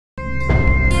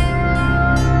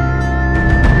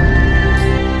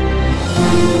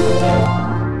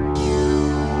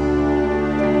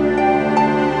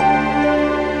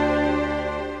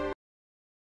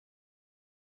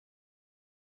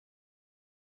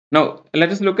Now, let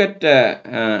us look at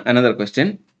another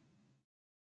question.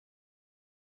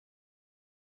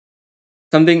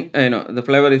 Something, the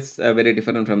flavor is very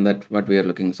different from that what we are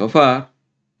looking so far.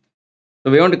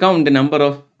 So we want to count the number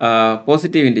of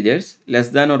positive integers less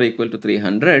than or equal to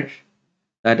 300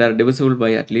 that are divisible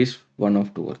by at least one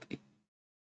of 2 or 3.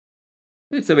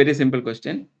 It's a very simple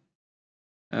question.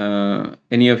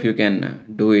 Any of you can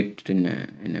do it in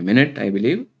a minute, I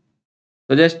believe.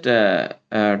 So just try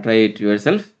it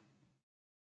yourself.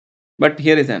 But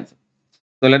here is the answer.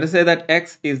 So let us say that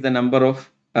x is the number of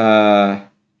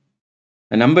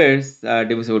numbers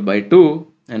divisible by 2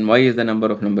 and y is the number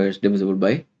of numbers divisible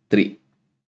by 3.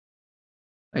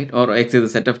 Right? Or x is the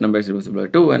set of numbers divisible by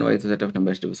 2 and y is the set of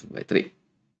numbers divisible by 3.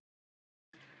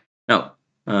 Now,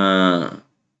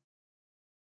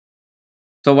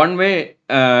 so one way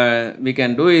we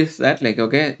can do is that, like,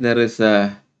 okay, there is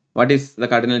what is the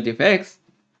cardinality of x?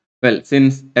 Well,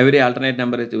 since every alternate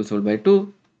number is divisible by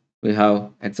 2, we have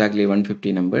exactly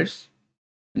 150 numbers.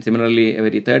 And similarly,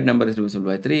 every third number is divisible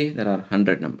by 3, there are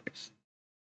 100 numbers.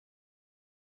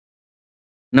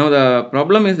 Now the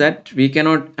problem is that we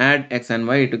cannot add x and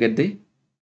y to get the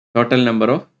total number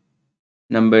of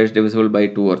numbers divisible by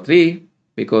 2 or 3,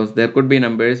 because there could be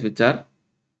numbers which are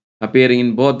appearing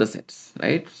in both the sets,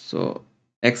 right? So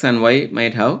x and y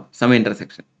might have some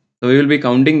intersection. So we will be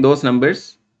counting those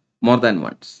numbers more than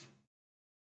once.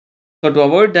 So to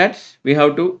avoid that, we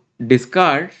have to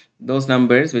discard those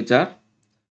numbers which are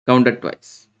counted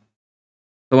twice.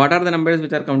 So what are the numbers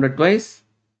which are counted twice?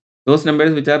 Those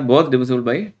numbers which are both divisible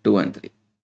by 2 and 3.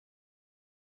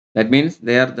 That means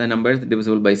they are the numbers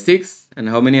divisible by 6. And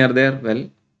how many are there? Well,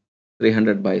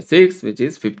 300 by 6, which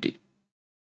is 50.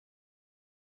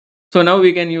 So now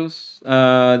we can use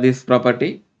this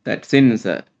property that since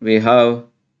we have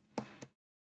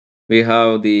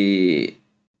the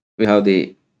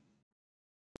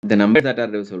numbers that are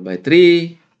divisible by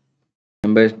 3,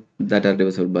 numbers that are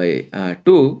divisible by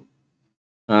 2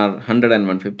 are 100 and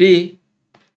 150.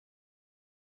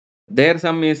 Their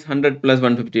sum is 100 plus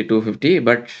 150, 250,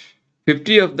 but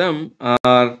 50 of them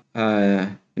are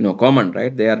common,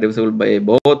 right? They are divisible by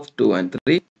both 2 and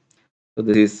 3. So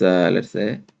this is let's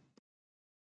say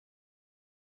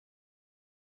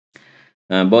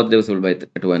both divisible by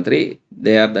 2 and 3.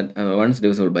 They are the ones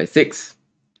divisible by 6.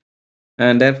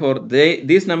 And therefore,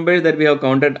 these numbers that we have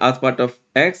counted as part of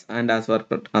x and as part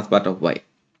of y.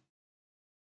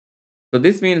 So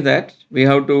this means that we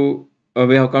have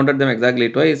counted them exactly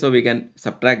twice, so we can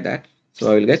subtract that.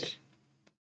 So I will get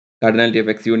cardinality of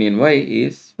x union y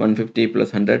is 150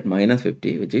 plus 100 minus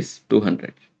 50, which is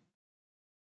 200.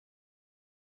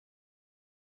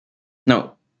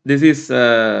 Now, this is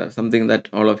something that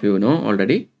all of you know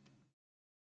already.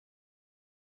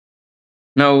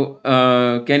 Now,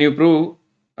 can you prove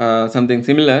something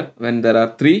similar when there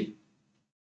are 3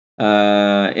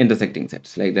 intersecting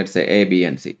sets, like let's say A, B,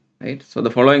 and C, right? So the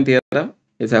following theorem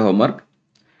is a homework.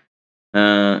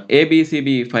 A, B, C,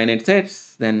 B finite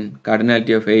sets, then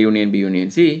cardinality of A union B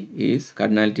union C is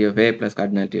cardinality of A plus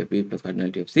cardinality of B plus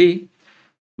cardinality of C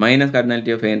minus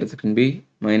cardinality of A intersection B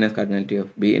minus cardinality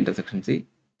of B intersection C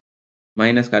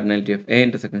minus cardinality of A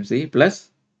intersection C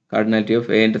plus cardinality of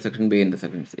A intersection B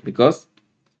intersection C, because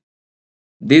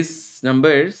these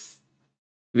numbers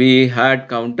we had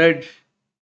counted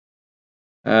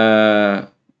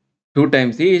 2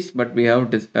 times each, but we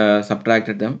have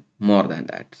subtracted them more than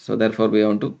that. So therefore, we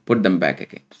want to put them back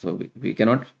again. So we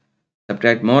cannot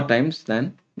subtract more times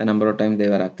than the number of times they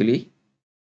were actually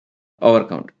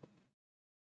overcounted.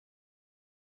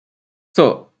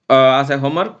 So as a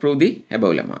homework, prove the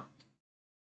above lemma.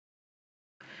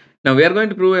 Now we are going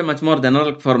to prove a much more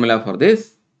general formula for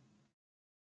this,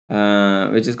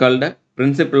 which is called the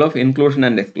principle of inclusion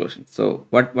and exclusion. So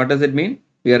what does it mean?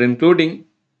 We are including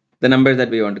the numbers that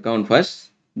we want to count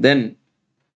first, then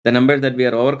the numbers that we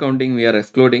are overcounting we are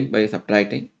excluding by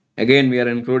subtracting. Again, we are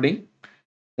including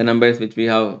the numbers which we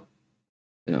have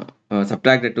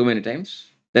subtracted too many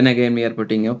times. Then again, we are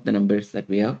putting up the numbers that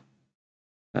we have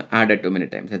added too many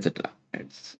times, etc.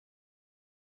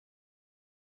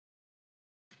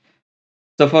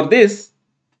 So for this,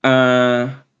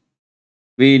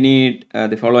 we need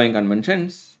the following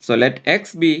conventions. So let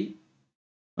X be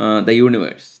the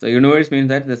universe. The universe means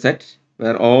that the set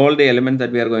where all the elements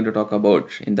that we are going to talk about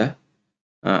in the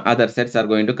other sets are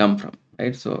going to come from,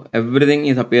 right? So everything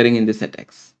is appearing in the set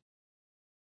X.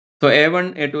 So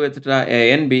A1, A2, etc.,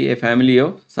 A and B, a family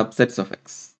of subsets of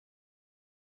X.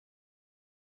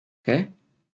 Okay.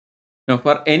 Now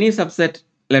for any subset,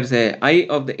 let's say I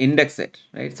of the index set,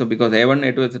 right? So because A1,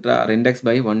 A2, etc. are indexed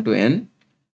by 1 to n.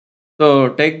 So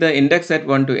take the index set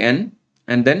 1 to n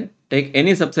and then take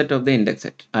any subset of the index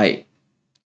set I.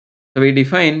 So we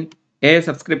define A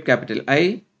subscript capital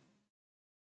I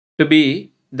to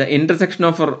be the intersection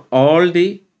of all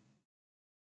the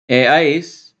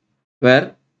AIs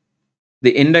where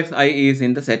the index I is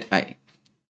in the set I.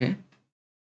 Okay.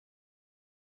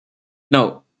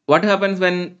 Now, what happens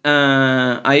when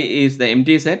I is the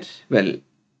empty set? Well,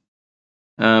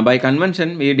 by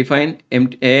convention, we define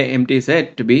a empty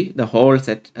set to be the whole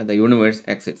set the universe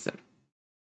X itself.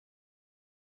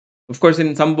 Of course,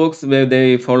 in some books where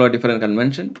they follow a different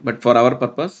convention, but for our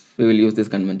purpose, we will use this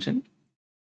convention.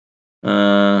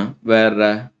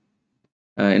 Where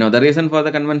the reason for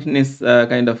the convention is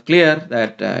kind of clear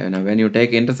that when you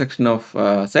take intersection of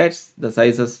sets, the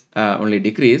sizes only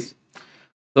decrease.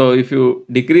 So if you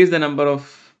decrease the number of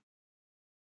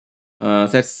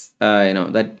sets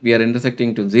that we are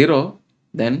intersecting to 0,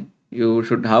 then you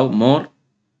should have more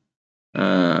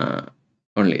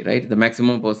only, right, the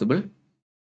maximum possible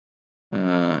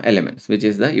elements, which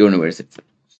is the universe itself.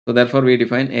 So therefore we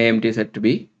define a empty set to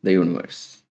be the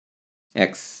universe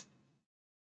X.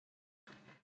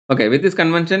 Okay, with this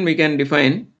convention we can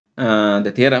define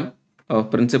the theorem of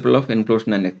principle of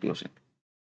inclusion and exclusion.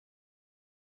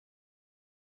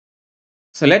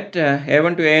 So let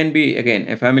A1 to An be again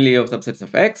a family of subsets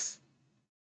of X.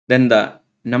 Then the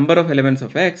number of elements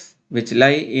of X which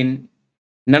lie in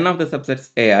none of the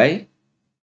subsets Ai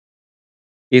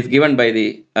is given by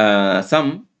the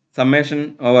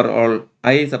summation over all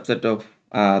I subset of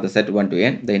the set 1 to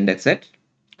n, the index set,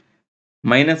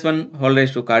 minus 1 whole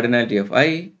raised to cardinality of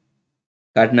I,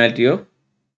 cardinality of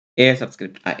A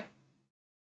subscript I.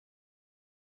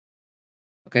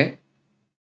 Okay.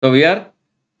 So we are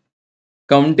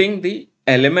counting the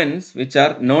elements which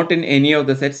are not in any of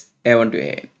the sets A1 to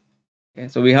An. Okay.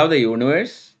 So we have the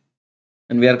universe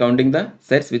and we are counting the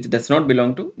sets which does not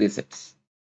belong to these sets.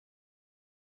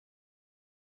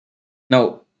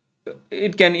 Now,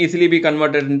 it can easily be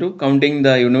converted into counting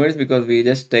the universe because we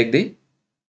just take the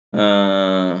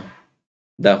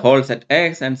whole set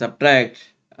X and subtract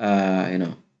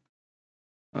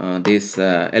these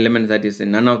elements that is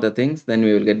in none of the things, then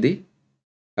we will get the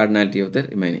cardinality of the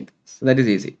remaining things. So that is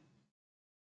easy.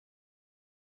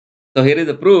 So here is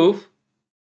the proof.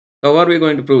 So how are we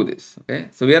going to prove this? Okay,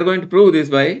 so we are going to prove this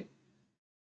by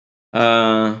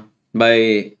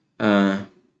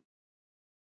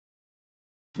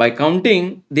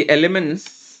counting the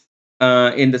elements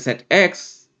in the set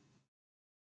X,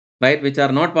 right, which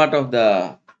are not part of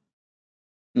the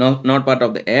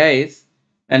AIs,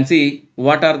 and see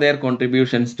what are their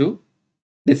contributions to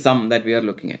the sum that we are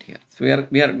looking at here. So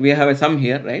we have a sum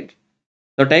here, right?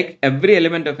 So take every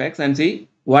element of X and see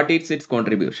what is its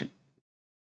contribution.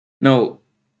 Now,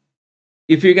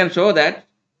 if you can show that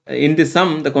in the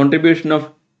sum, the contribution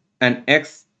of an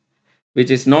X which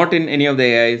is not in any of the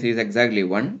AIs is exactly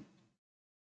 1.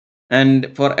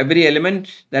 And for every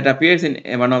element that appears in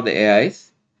one of the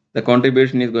AIs, the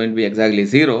contribution is going to be exactly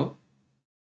 0.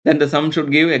 Then the sum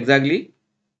should give exactly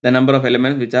the number of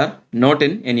elements which are not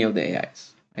in any of the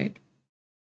AIs, right?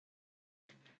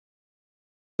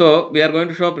 So we are going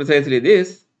to show precisely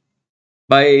this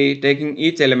by taking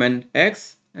each element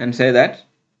X and say that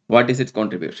what is its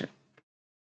contribution.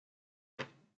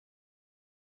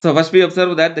 So first we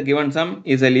observe that the given sum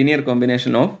is a linear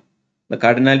combination of the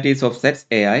cardinalities of sets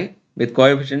AI with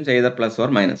coefficients either plus or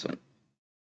minus 1.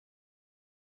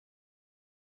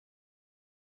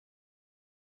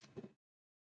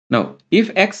 Now, if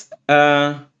X,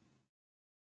 the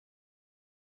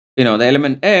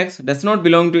element X does not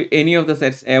belong to any of the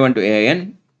sets A1 to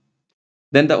AN,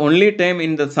 then the only term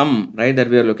in the sum, right, that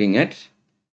we are looking at,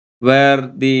 where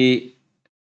the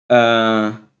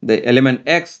element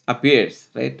X appears,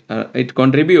 right, it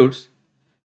contributes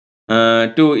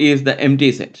to is the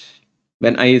empty set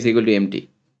when I is equal to empty.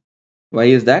 Why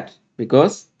is that?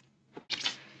 Because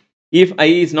if I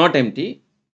is not empty,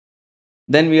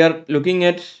 then we are looking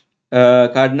at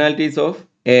cardinalities of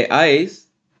AIs,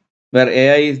 where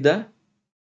AI is the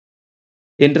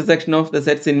intersection of the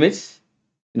sets in which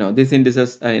this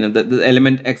indices the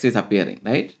element X is appearing,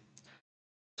 right?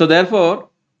 So therefore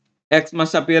X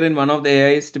must appear in one of the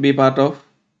AIs to be part of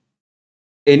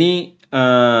any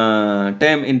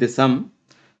term in the sum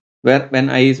where when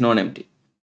I is non-empty.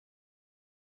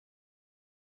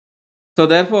 So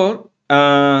therefore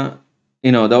the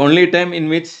only term in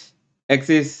which X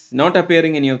is not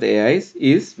appearing in any of the AIs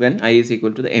is when I is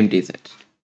equal to the empty set.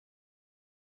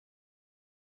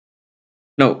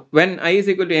 Now, when I is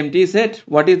equal to empty set,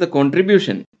 what is the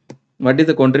contribution? What is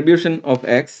the contribution of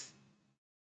X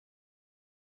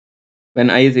when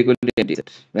I is equal to empty set,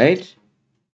 right?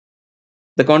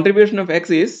 The contribution of X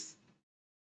is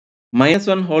minus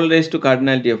 1 whole raised to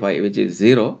cardinality of I, which is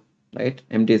 0, right?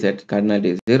 Empty set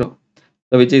cardinality is 0.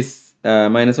 So which is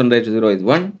minus 1 raised to 0 is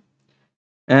 1.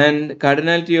 And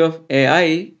cardinality of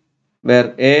AI,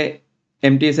 where A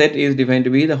empty set is defined to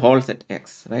be the whole set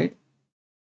X, right?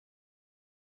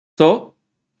 So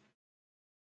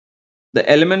the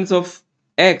elements of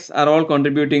X are all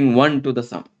contributing 1 to the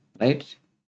sum, right?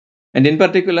 And in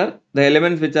particular, the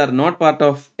elements which are not part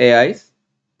of AIs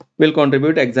will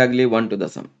contribute exactly 1 to the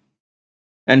sum.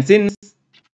 And since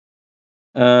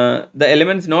the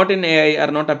elements not in AI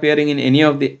are not appearing in any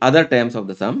of the other terms of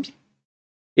the sum,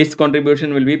 its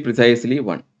contribution will be precisely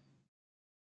 1,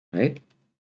 right?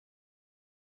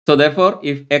 So therefore,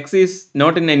 if X is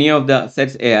not in any of the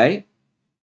sets AI,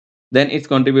 then its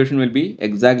contribution will be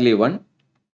exactly 1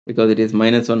 because it is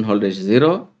minus 1 whole raised to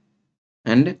 0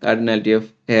 and cardinality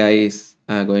of AI is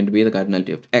going to be the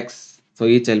cardinality of X. So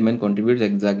each element contributes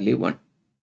exactly 1.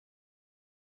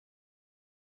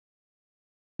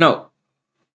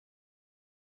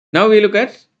 Now we look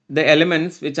at the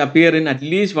elements which appear in at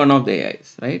least one of the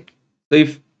AIs, right? So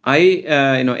if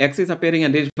X is appearing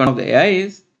in at least one of the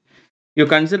AIs, you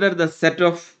consider the set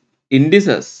of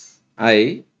indices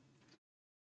I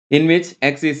in which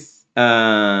X is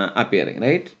appearing,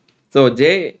 right? So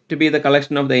J to be the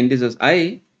collection of the indices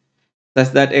I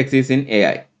such that X is in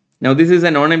AI. Now this is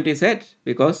a non-empty set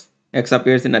because X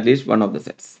appears in at least one of the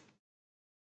sets.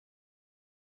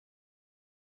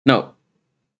 Now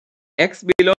X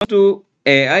belongs to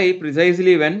AI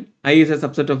precisely when I is a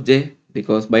subset of J,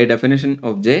 because by definition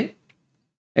of J,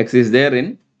 X is there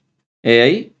in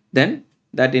AI, then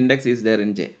that index is there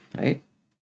in J, right?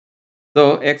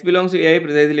 So X belongs to AI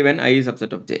precisely when I is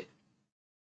subset of J.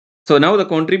 So now the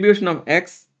contribution of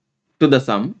X to the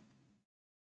sum,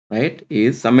 right,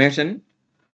 is summation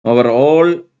over all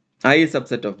I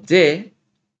subset of J,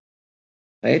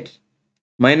 right,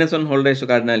 minus 1 whole raised to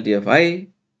cardinality of I,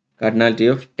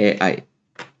 cardinality of AI.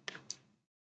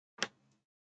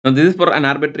 Now this is for an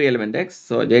arbitrary element X,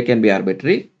 so J can be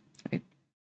arbitrary, right?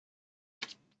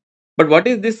 But what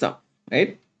is this sum,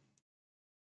 right?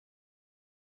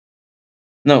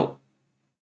 Now,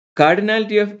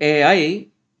 cardinality of AI,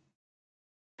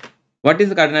 what is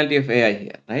the cardinality of AI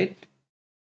here, right?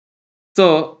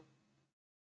 So,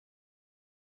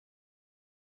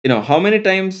 how many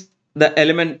times the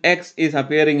element X is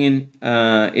appearing in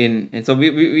so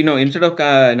we know instead of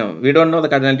we don't know the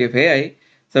cardinality of AI,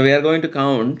 so we are going to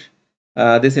count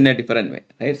this in a different way,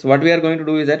 right? So what we are going to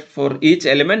do is that for each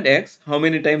element X, how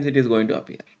many times it is going to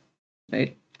appear,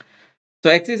 right?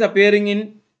 So X is appearing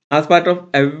in as part of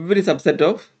every subset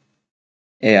of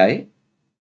AI,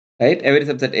 right? Every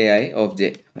subset AI of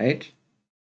J, right?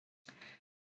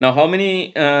 Now, how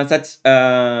many such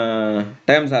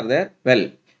terms are there?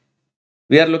 Well,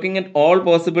 we are looking at all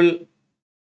possible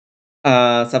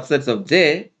subsets of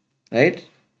J, right?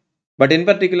 But in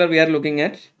particular, we are looking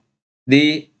at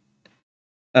the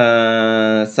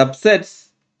subsets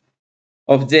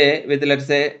of J with, let's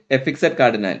say, a fixed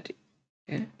cardinality.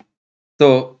 Okay?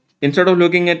 So instead of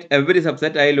looking at every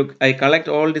subset, I collect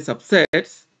all the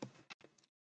subsets.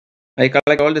 I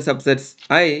collect all the subsets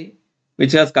I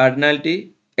which has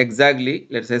cardinality exactly,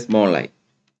 let's say, small I.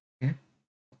 Okay?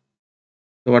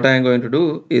 So what I am going to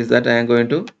do is that I am going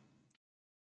to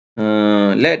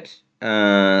let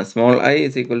small I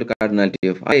is equal to cardinality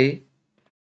of I,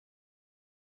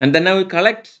 and then I will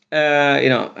collect,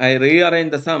 I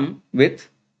rearrange the sum with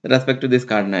respect to this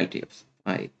cardinality of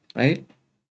I, right?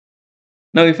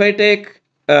 Now, if I take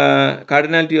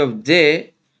cardinality of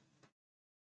J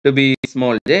to be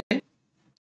small j,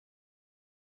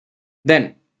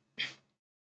 then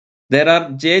there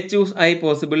are J choose I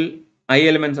possible I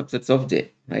element subsets of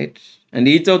J, right? And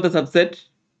each of the subset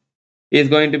is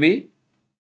going to be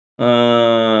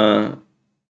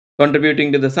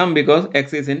contributing to the sum because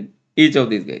X is in each of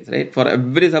these guys, right? For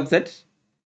every subset,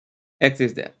 X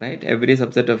is there, right? Every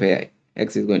subset of AI,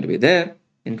 X is going to be there,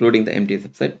 including the empty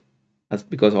subset,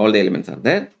 because all the elements are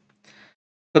there.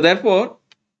 So therefore,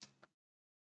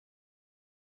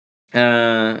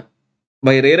 by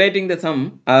rewriting the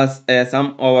sum as a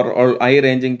sum over all I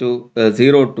ranging to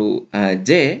 0 to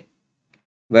j,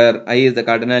 where I is the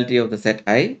cardinality of the set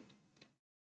I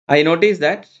notice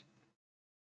that,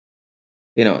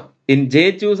 in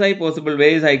j choose I possible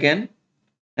ways I can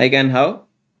have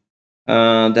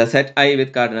the set I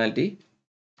with cardinality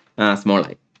small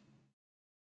I.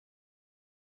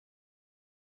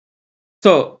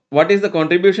 So what is the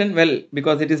contribution? Well,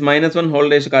 because it is minus 1 whole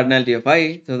raised to cardinality of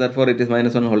I, so therefore it is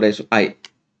minus 1 whole raised to I.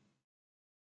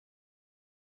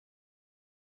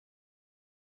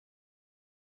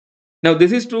 Now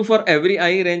this is true for every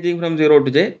I ranging from 0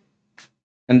 to j,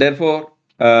 And therefore,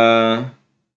 the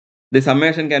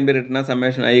summation can be written as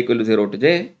summation I equal to 0 to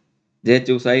j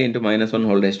choose I into minus 1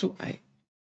 whole raised to I.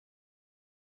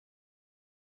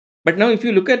 But now if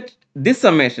you look at this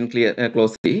summation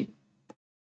closely,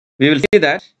 we will see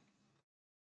that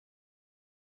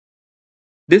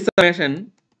this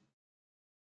summation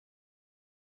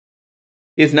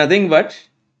is nothing but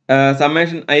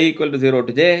summation I equal to 0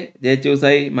 to j choose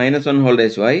I minus 1 whole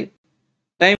raised to I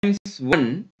times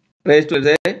 1 raised to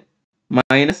j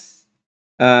minus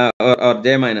or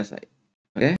j minus I.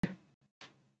 Okay,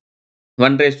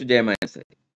 1 raised to j minus I.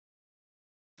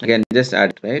 Again, just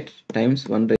add, right? Times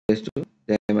 1 raised to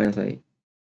j minus I.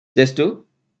 Just to,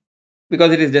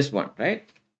 because it is just 1, right?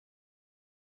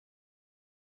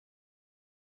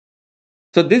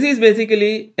 So this is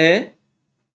basically a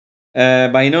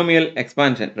binomial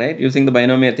expansion, right? Using the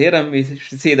binomial theorem, we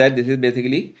see that this is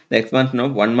basically the expansion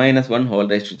of 1 minus 1 whole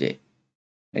raised to j.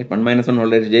 Right? 1 minus 1 whole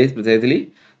raised to j is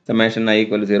precisely summation I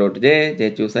equal to 0 to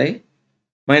j choose I,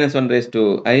 minus 1 raised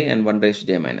to I and 1 raised to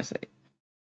j minus I.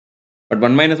 But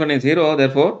 1 minus 1 is 0,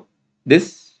 therefore,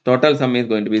 this total sum is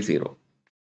going to be 0.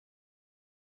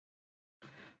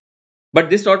 But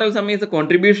this total sum is the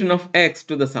contribution of x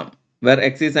to the sum, where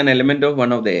x is an element of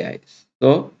one of the AIs.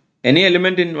 So, any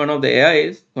element in one of the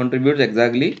AIs contributes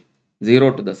exactly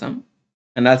 0 to the sum.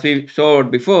 And as we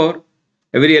showed before,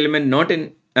 every element not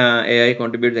in AI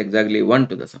contributes exactly 1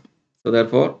 to the sum. So,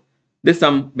 therefore, this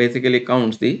sum basically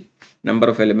counts the number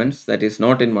of elements that is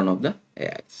not in one of the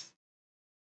AIs.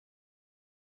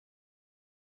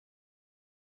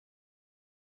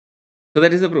 So,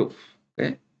 that is the proof.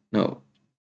 Okay. Now,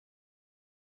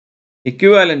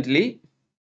 equivalently,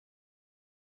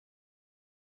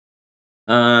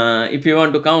 if you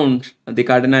want to count the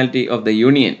cardinality of the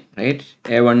union, right,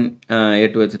 A1,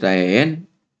 A2, etc., AN,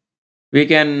 we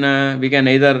can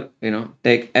either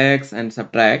take X and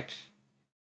subtract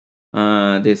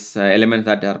these elements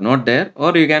that are not there,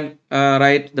 or you can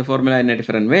write the formula in a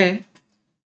different way,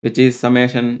 which is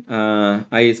summation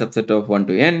I subset of 1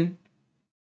 to n,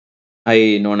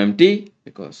 I non-empty,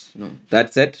 because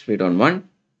that set we don't want,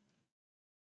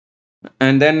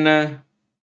 and then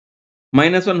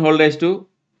minus 1 whole raised to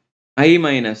I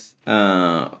minus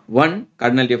 1,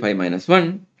 cardinality of I minus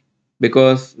 1,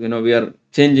 because we are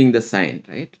changing the sign,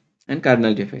 right, and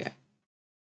cardinality of I.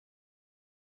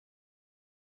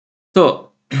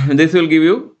 So this will give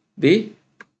you the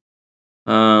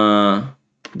cardinality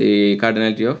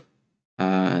of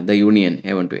the union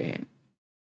A1 to AN.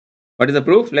 What is the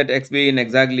proof? Let X be in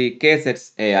exactly K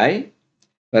sets AI,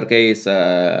 where K is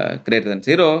greater than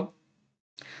 0.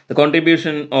 The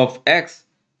contribution of X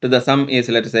to the sum is,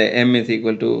 let's say, M is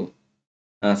equal to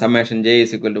summation J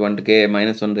is equal to 1 to K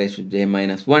minus 1 raised to J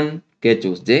minus 1, K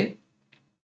choose J,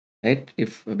 right?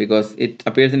 Because it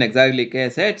appears in exactly K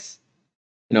sets,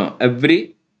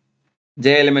 every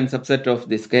J element subset of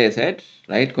this K set,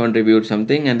 right, contribute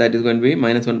something, and that is going to be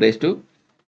minus 1 raised to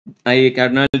I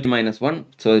cardinality minus 1,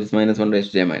 so it's minus 1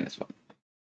 raised to J minus 1.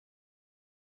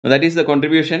 Now that is the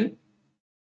contribution.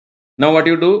 Now what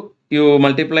you do, you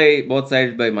multiply both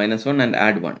sides by minus 1 and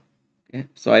add 1. Okay?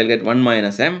 So I'll get 1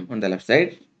 minus M on the left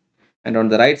side, and on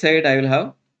the right side I will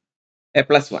have a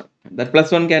plus 1. That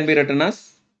plus 1 can be written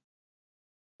as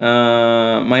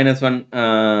minus 1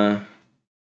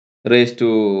 raised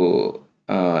to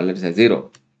let's say 0,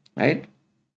 right?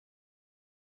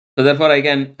 So therefore I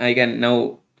can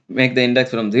now make the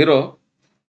index from 0,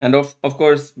 and of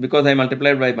course, because I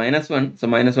multiplied by minus 1, so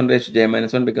minus 1 raised to J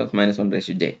minus 1 becomes minus 1 raised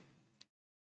to J.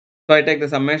 So I take the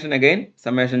summation again,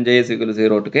 summation J is equal to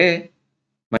 0 to K,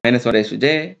 minus 1 raised to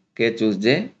J, K choose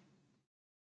J,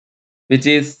 which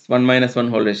is 1 minus 1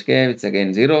 whole raised to K, which is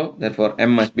again 0, therefore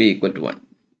M must be equal to 1.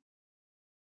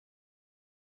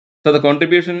 So the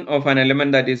contribution of an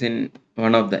element that is in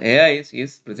one of the AIs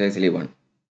is precisely 1.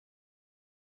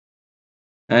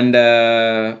 And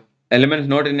elements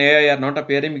not in AI are not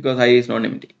appearing because I is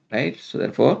non-empty, right? So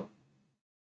therefore,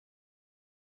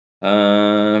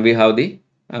 we have the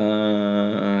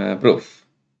proof.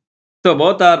 So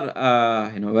both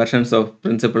are versions of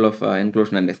principle of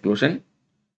inclusion and exclusion,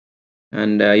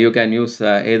 and you can use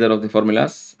either of the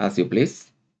formulas as you please.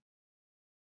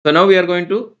 So now we are going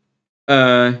to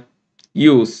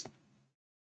use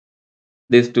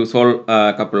this to solve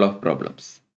a couple of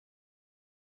problems.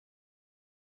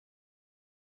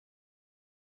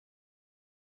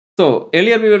 So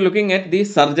earlier we were looking at the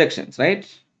surjections, right?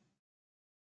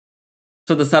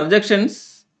 So the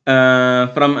surjections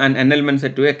from an n element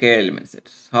set to a k element set,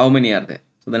 how many are there?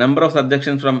 So the number of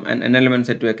surjections from an n element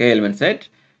set to a k element set,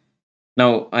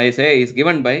 now I say, is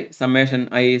given by summation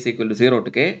I is equal to 0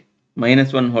 to k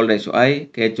minus 1 whole raised to I,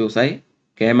 k choose I,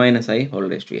 k minus I whole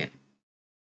raised to n.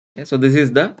 Okay, so this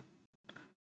is the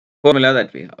formula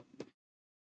that we have.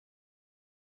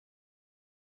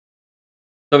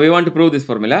 So we want to prove this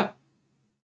formula.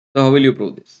 So how will you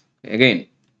prove this? Again,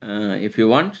 if you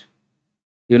want,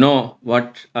 you know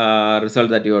what result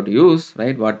that you have to use,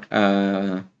 right? What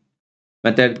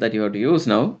method that you have to use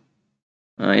now,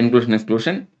 inclusion,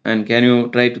 exclusion, and can you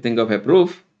try to think of a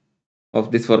proof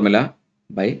of this formula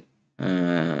by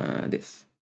this.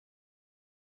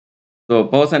 So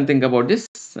pause and think about this,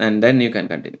 and then you can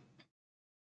continue.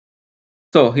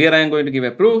 So here I am going to give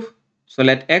a proof. So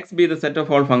let X be the set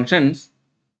of all functions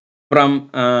from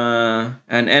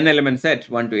an n element set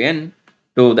 1 to n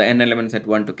to the n element set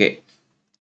 1 to k.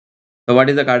 So what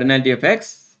is the cardinality of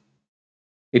X?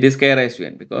 It is k raised to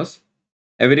n, because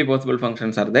every possible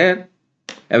functions are there.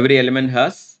 Every element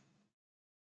has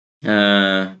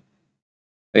like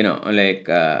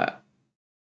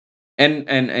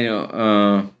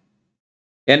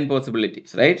n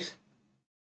possibilities, right?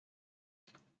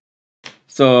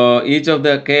 So each of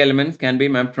the k elements can be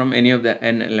mapped from any of the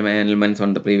n elements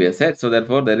on the previous set. So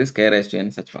therefore there is k raised to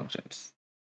n such functions.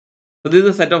 So this is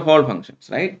a set of all functions,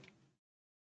 right?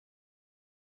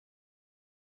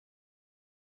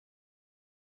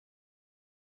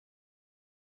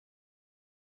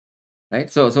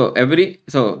 Right. So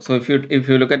if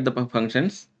you look at the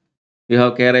functions, we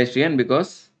have k raised to n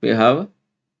because we have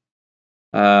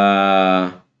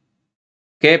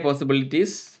k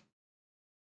possibilities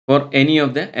for any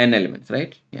of the n elements,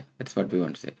 right? Yeah, that's what we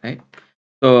want to say, right?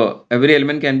 So every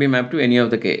element can be mapped to any of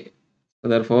the k. So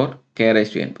therefore k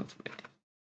raised to n possibility.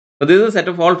 So this is a set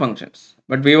of all functions,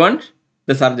 but we want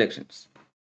the surjections.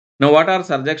 Now what are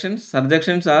surjections?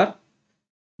 Surjections are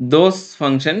those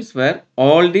functions where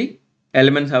all the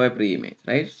elements have a pre-image,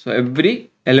 right? So every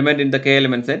element in the k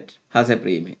element set has a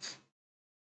pre-image.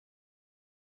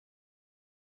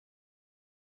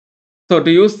 So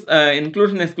to use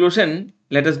inclusion exclusion,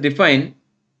 let us define.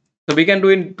 So we can do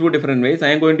in two different ways. I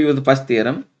am going to use the first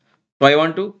theorem. So I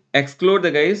want to exclude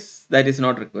the guys that is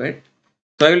not required.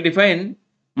 So I will define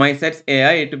my sets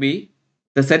AI to be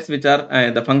the sets which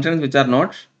are the functions which are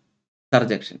not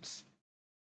surjections.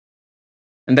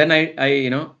 And then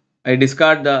I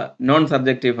discard the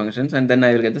non-surjective functions, and then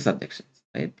I will get the surjections,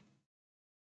 right?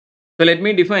 So let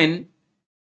me define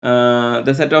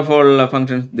the set of all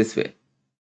functions this way.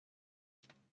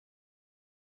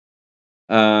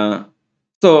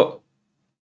 So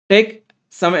take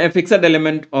a fixed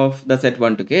element of the set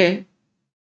 1 to k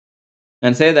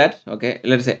and say that, okay,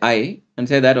 let's say I, and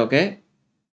say that, okay,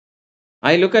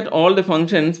 I look at all the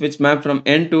functions which map from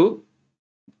n to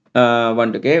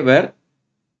 1 to k where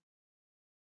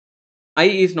I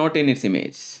is not in its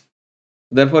image.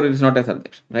 Therefore, it is not a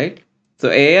surjection, right? So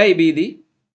AI be the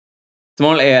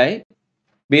small ai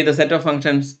be the set of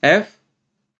functions f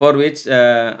for which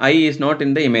I is not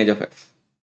in the image of f.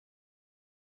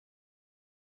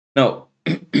 Now,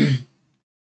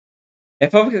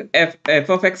 f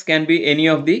of x can be any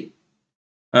of the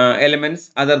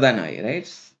elements other than I, right?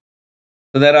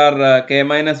 So there are k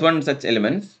minus 1 such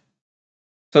elements.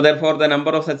 So therefore, the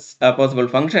number of such possible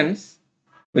functions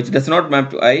which does not map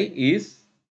to I is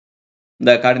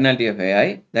the cardinality of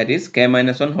AI, that is k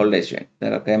minus 1 whole raised to n.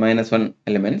 There are k minus 1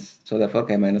 elements, so therefore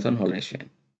k minus 1 whole raised to n.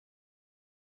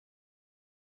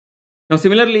 Now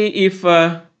similarly, if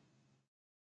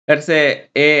let's say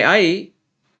AI,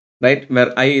 right,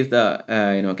 where I is the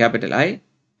capital I,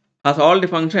 has all the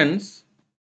functions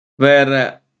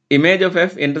where image of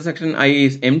f intersection I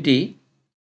is empty,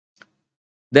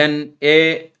 then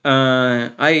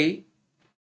I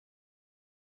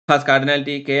has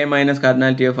cardinality k minus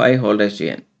cardinality of I whole raised to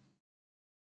n.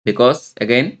 Because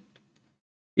again,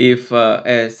 if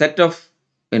a set of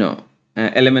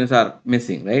elements are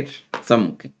missing, right,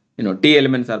 some t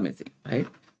elements are missing, right,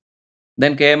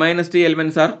 then k minus t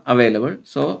elements are available.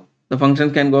 So the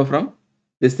functions can go from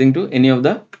this thing to any of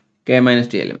the k minus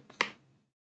t elements.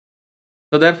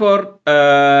 So therefore,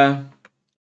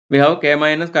 we have k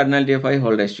minus cardinality of I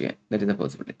whole raised to n. That is a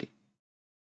possibility.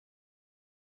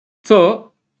 So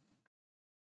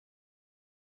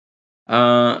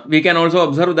we can also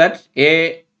observe that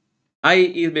AI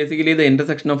is basically the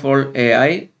intersection of all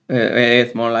AI, a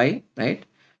small I, right,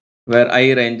 where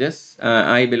I ranges,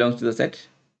 I belongs to the set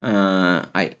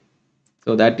I.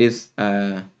 So that is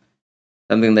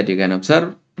something that you can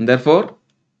observe. And therefore,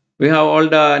 we have all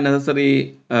the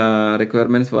necessary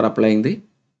requirements for applying the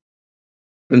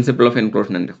principle of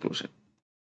inclusion and exclusion.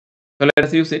 So let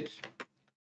us use it.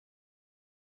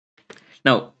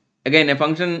 Now, again, a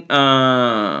function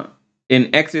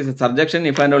in X is a surjection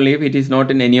if and only if it is not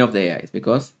in any of the AIs,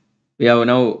 because we have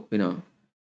now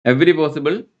every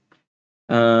possible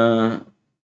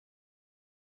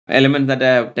elements that I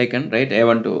have taken, right?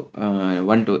 A1 to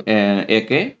 1 to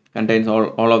AK contains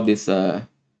all of these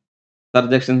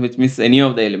surjections which miss any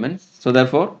of the elements. So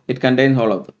therefore, it contains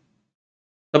all of them.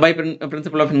 So by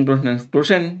principle of inclusion and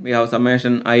exclusion, we have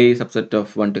summation I subset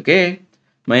of 1 to k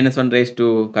minus 1 raised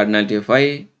to cardinality of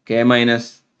I, k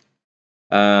minus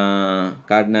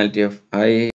cardinality of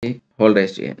I whole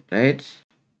raised to n, right?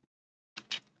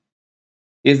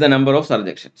 Is the number of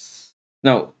surjections.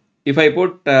 Now, if I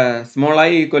put small I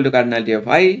equal to cardinality of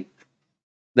I,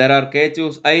 there are k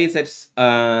choose I sets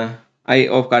I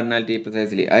of cardinality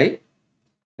precisely I,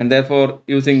 and therefore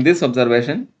using this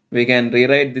observation, we can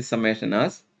rewrite this summation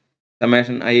as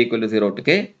summation I equal to 0 to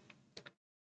k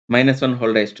minus 1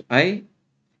 whole raised to I,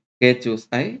 k choose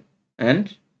I,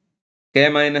 and k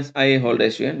minus I whole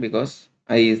raised to n, because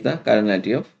I is the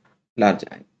cardinality of large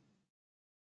I.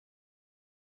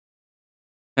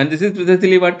 And this is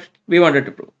precisely what we wanted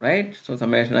to prove, right? So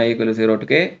summation I equal to 0 to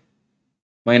k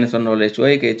minus 1 whole raised to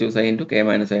I, k choose I into k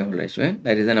minus I whole raised to n.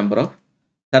 That is the number of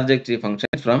surjective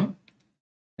functions from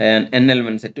an n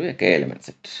element set to a k element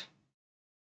set.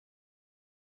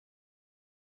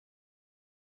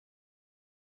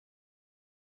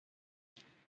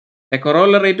 A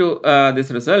corollary to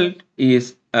this result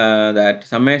is that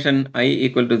summation I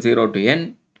equal to 0 to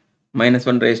n minus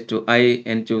 1 raised to I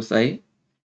n choose I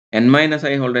n minus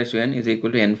I whole raised to n is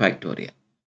equal to n factorial.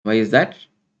 Why is that?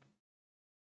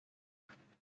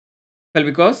 Well,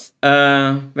 because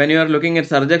when you are looking at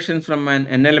surjections from an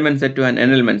n element set to an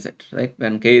n element set, right,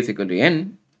 when k is equal to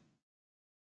n,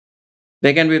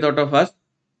 they can be thought of as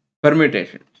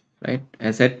permutations, right?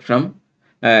 A set from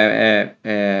a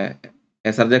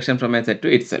surjection from a set to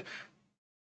itself.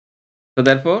 So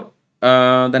therefore,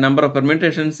 the number of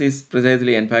permutations is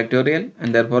precisely n factorial,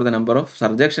 and therefore the number of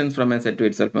surjections from a set to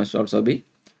itself must also be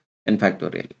n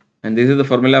factorial. And this is the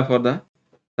formula for the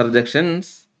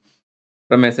surjections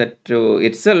from a set to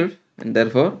itself, and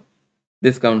therefore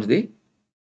this counts the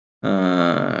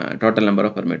total number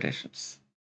of permutations.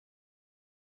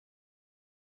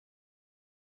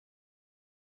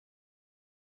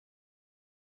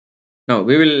 Now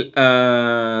we will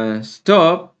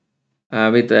stop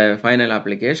with a final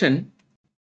application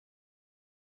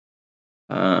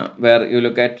where you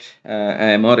look at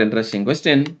a more interesting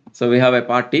question. So we have a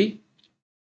party,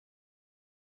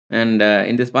 and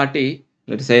in this party,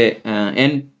 let's say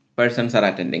n persons are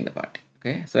attending the party.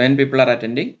 Okay, so n people are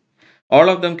attending. All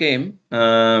of them came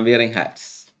wearing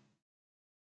hats.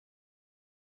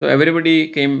 So everybody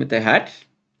came with a hat.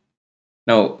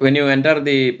 Now, when you enter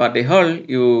the party hall,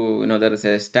 you know there is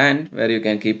a stand where you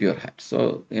can keep your hat.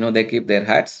 So they keep their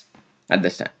hats at the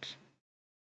stand.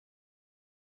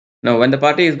 Now, when the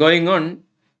party is going on,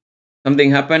 something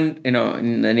happened, in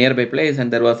a nearby place,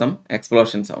 and there was some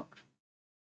explosion sound.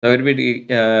 So everybody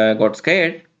got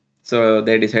scared. So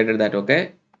they decided that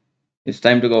okay, it's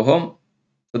time to go home.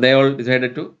 So they all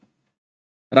decided to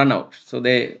run out. So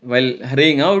they, while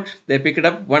hurrying out, they picked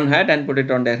up one hat and put it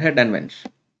on their head and went.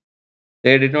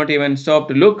 They did not even stop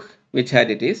to look which hat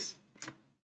it is.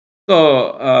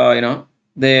 So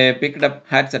they picked up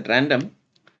hats at random.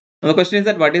 Now the question is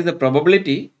that what is the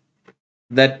probability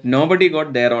that nobody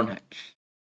got their own hat?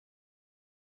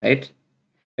 Right?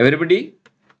 Everybody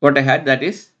got a hat that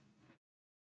is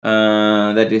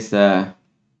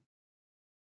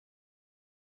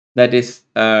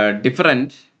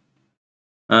different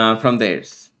from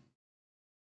theirs.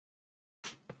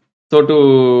 So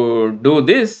to do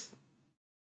this,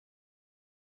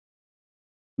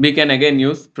 we can again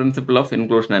use principle of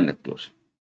inclusion and exclusion,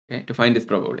 okay, to find this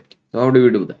probability. So how do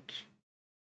we do that?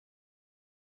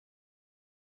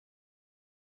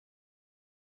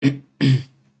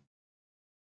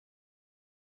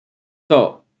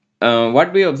 So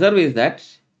what we observe is that,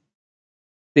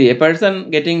 see, a person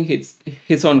getting his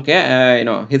own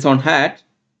his own hat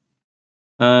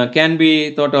can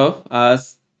be thought of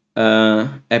as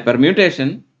a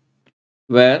permutation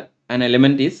where an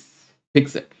element is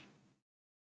fixed.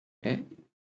 Okay.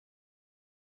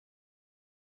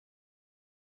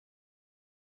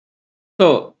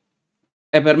 So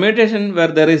a permutation where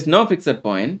there is no fixed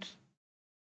point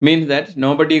means that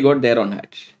nobody got their own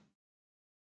hat.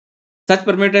 Such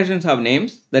permutations have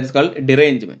names, that is called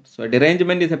derangement. So a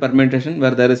derangement is a permutation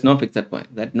where there is no fixed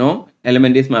point, that no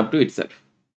element is mapped to itself.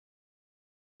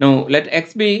 Now let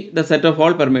X be the set of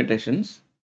all permutations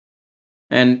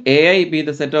and AI be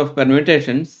the set of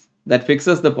permutations that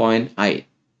fixes the point I.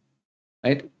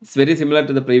 Right? It's very similar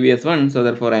to the previous one, so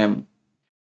therefore I am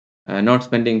not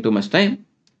spending too much time.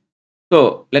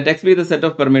 So let X be the set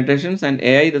of permutations and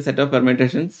AI the set of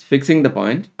permutations fixing the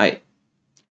point I.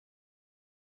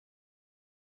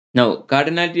 Now,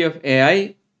 cardinality of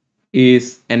AI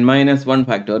is n minus 1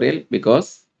 factorial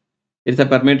because it's a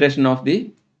permutation of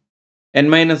the n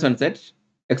minus 1 set,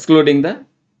 excluding the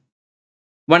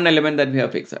one element that we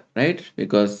have fixed, right?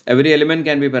 Because every element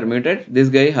can be permuted. This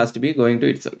guy has to be going to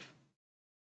itself.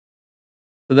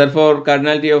 So therefore,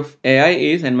 cardinality of AI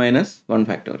is n minus 1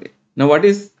 factorial. Now, what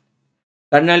is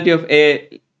cardinality of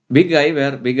a big I,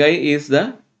 where big I is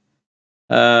the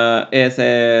as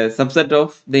a subset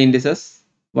of the indices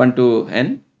 1 to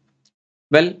n?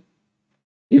 Well,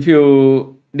 if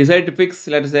you decide to fix,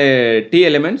 let us say, t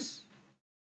elements,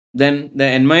 then the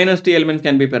n minus t elements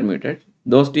can be permuted.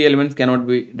 Those t elements cannot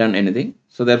be done anything.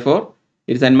 So therefore,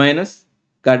 it is n minus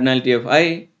cardinality of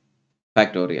I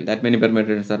factorial. That many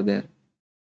permutations are there.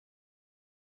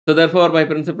 So therefore, by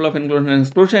principle of inclusion and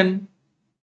exclusion,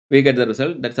 we get the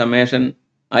result that summation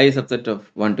I subset of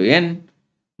 1 to n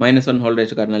minus 1 whole raised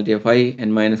to cardinality of I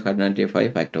n minus cardinality of I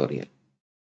factorial.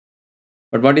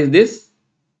 But what is this?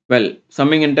 Well,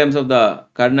 summing in terms of the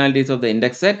cardinalities of the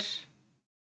index set,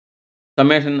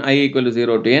 summation I equal to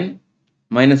 0 to n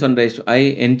minus 1 raised to I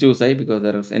n choose I, because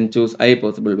there is n choose I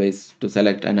possible ways to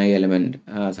select an I element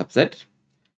subset,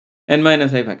 n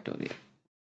minus I factorial.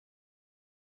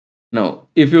 Now,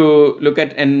 if you look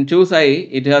at n choose I,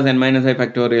 it has n minus I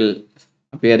factorial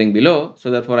appearing below. So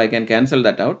therefore, I can cancel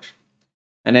that out.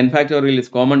 And n factorial is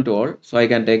common to all. So I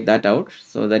can take that out.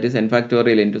 So that is n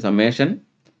factorial into summation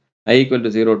I equal to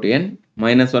 0 to n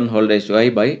minus 1 whole raised to I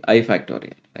by I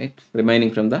factorial, right?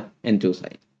 Remaining from the n choose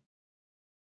I.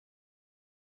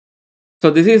 So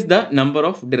this is the number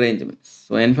of derangements.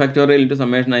 So n factorial into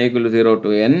summation I equal to 0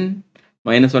 to n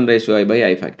minus 1 raised to I by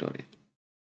I factorial.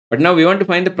 But now we want to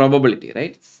find the probability,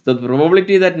 right? So the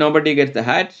probability that nobody gets the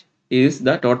hat is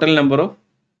the total number of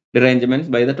derangements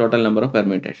by the total number of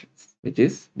permutations, which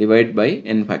is divided by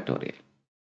n factorial.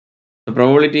 The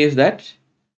probability is that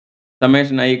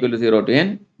summation I equal to 0 to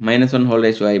n minus 1 whole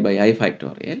raised to I by I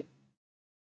factorial.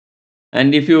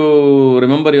 And if you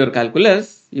remember your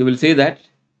calculus, you will see that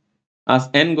as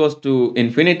n goes to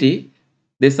infinity,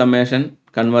 this summation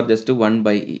converges to 1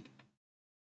 by e.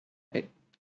 Right?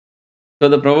 So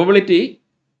the probability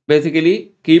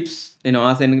basically keeps,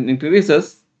 as n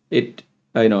increases, it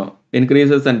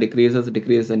increases and decreases,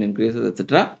 decreases and increases,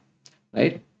 etc.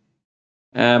 Right?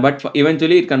 But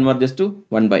eventually it converges to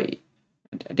 1 by e.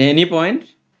 At any point,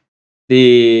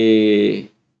 the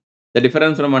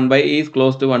difference from 1 by e is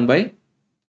close to 1 by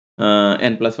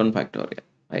n plus 1 factorial.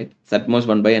 Right? It's at most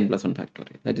 1 by n plus 1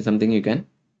 factorial. That is something you can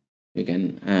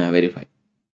verify.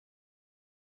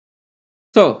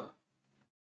 So,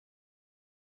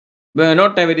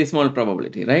 not a very small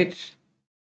probability, right?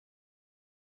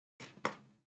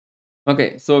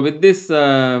 Okay, so with this,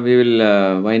 we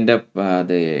will wind up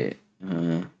the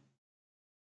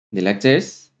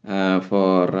lectures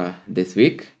for this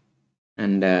week,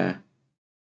 and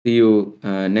see you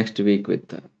next week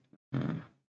with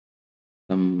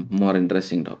some more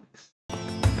interesting topics.